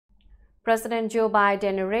President Joe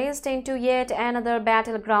Biden raced into yet another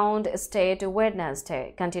battleground state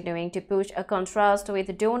Wednesday, continuing to push a contrast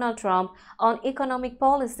with Donald Trump on economic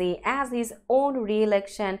policy as his own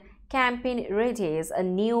re-election campaign readies a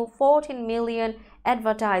new 14 million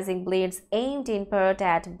advertising blitz aimed in part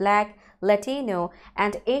at Black, Latino,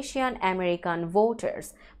 and Asian American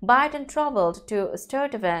voters. Biden traveled to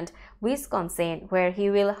Sturtevant, Wisconsin, where he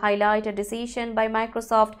will highlight a decision by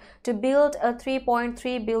Microsoft to build a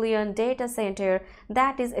 $3.3 billion data center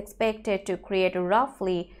that is expected to create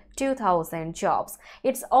roughly 2,000 jobs.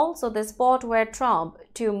 It's also the spot where Trump,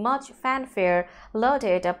 to much fanfare,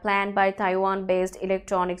 lauded a plan by Taiwan-based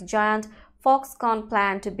electronics giant Foxconn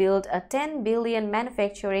planned to build a $10 billion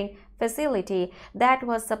manufacturing facility that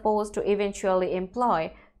was supposed to eventually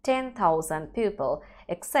employ 10,000 people,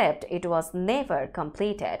 except it was never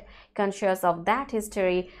completed. Conscious of that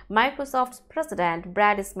history, Microsoft's president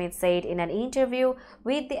Brad Smith said in an interview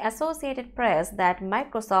with the Associated Press that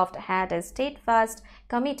Microsoft had a steadfast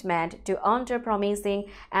commitment to under-promising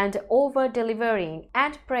and over-delivering,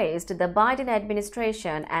 and praised the Biden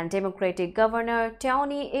administration and Democratic Governor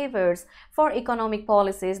Tony Evers for economic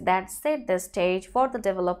policies that set the stage for the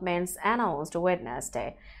developments announced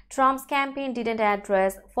Wednesday. Trump's campaign didn't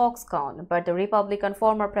address Foxconn, but the Republican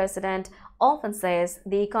former president often says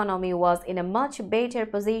the economy was in a much better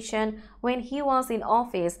position when he was in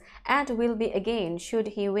office and will be again should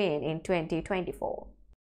he win in 2024.